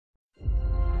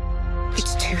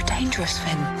dangerous,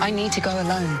 Finn. I need to go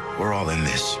alone. We're all in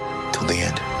this till the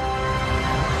end.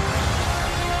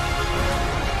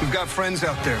 We've got friends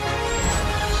out there.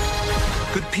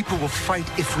 Good people will fight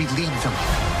if we lead them.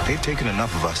 They've taken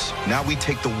enough of us. Now we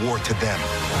take the war to them.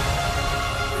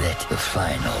 Let the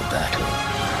final battle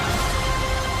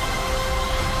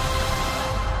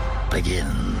begin.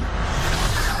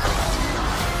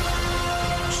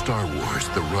 Star Wars: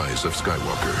 The Rise of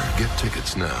Skywalker. Get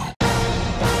tickets now.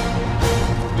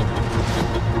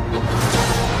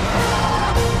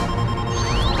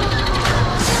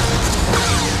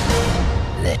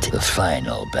 Let the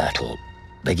final battle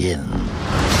begin.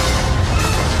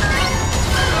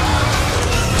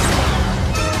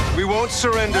 We won't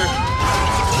surrender.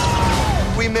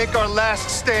 We make our last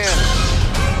stand.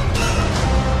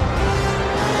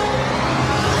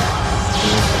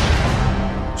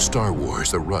 Star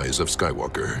Wars: The Rise of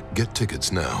Skywalker. Get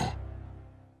tickets now.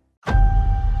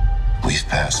 We've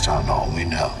passed on all we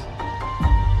know.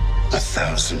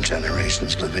 1,000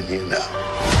 generations live in you now.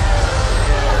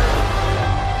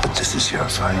 But this is your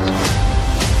fight.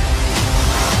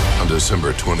 On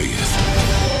December 20th,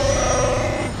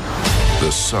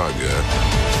 the saga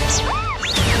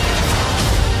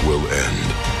will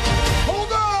end.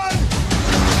 Hold on!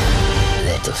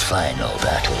 Let the final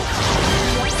battle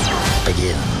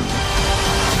begin.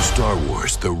 Star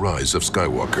Wars: The Rise of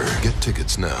Skywalker. Get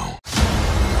tickets now.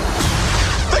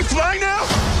 They fly now!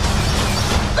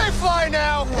 They fly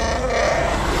now!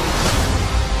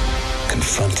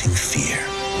 Confronting fear.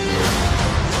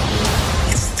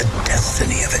 It's the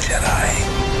destiny of a Jedi.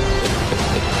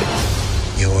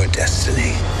 Your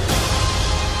destiny.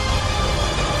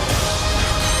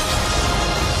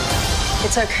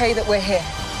 It's okay that we're here.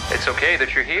 It's okay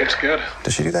that you're here. It's good.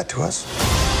 Does she do that to us?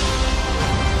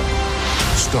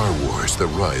 Star Wars: The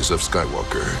Rise of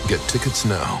Skywalker. Get tickets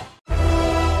now.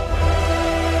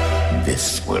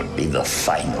 This will be the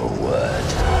final word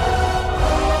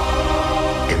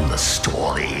in the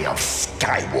story of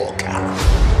Skywalker.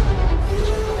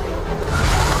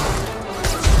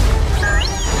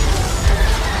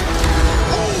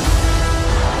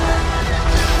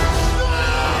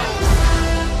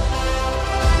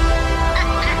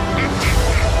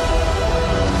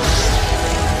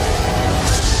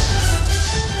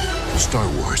 Star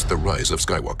Wars: The Rise of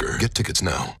Skywalker. Get tickets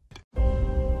now.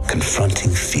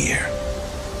 Confronting fear.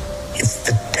 It's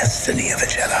the destiny of a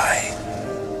Jedi.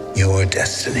 Your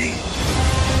destiny.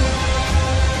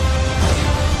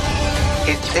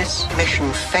 If this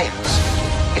mission fails,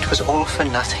 it was all for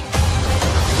nothing.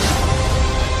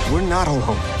 We're not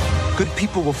alone. Good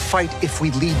people will fight if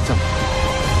we lead them.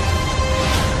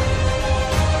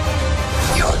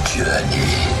 Your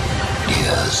journey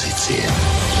nears its end.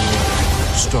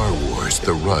 Star Wars: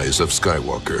 The Rise of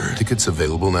Skywalker. Tickets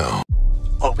available now.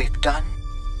 All we've done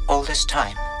all this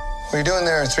time. What are you doing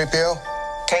there, 3PO?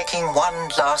 Taking one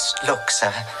last look,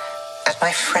 sir, at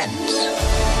my friends.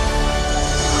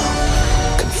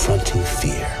 Confronting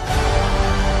fear.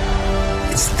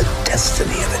 It's the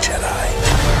destiny of a Jedi.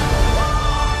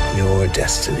 Your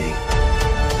destiny.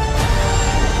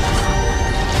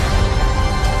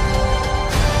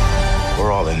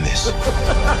 We're all in this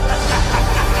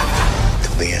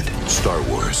till the end. Star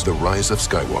Wars: The Rise of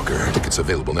Skywalker. Tickets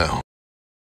available now.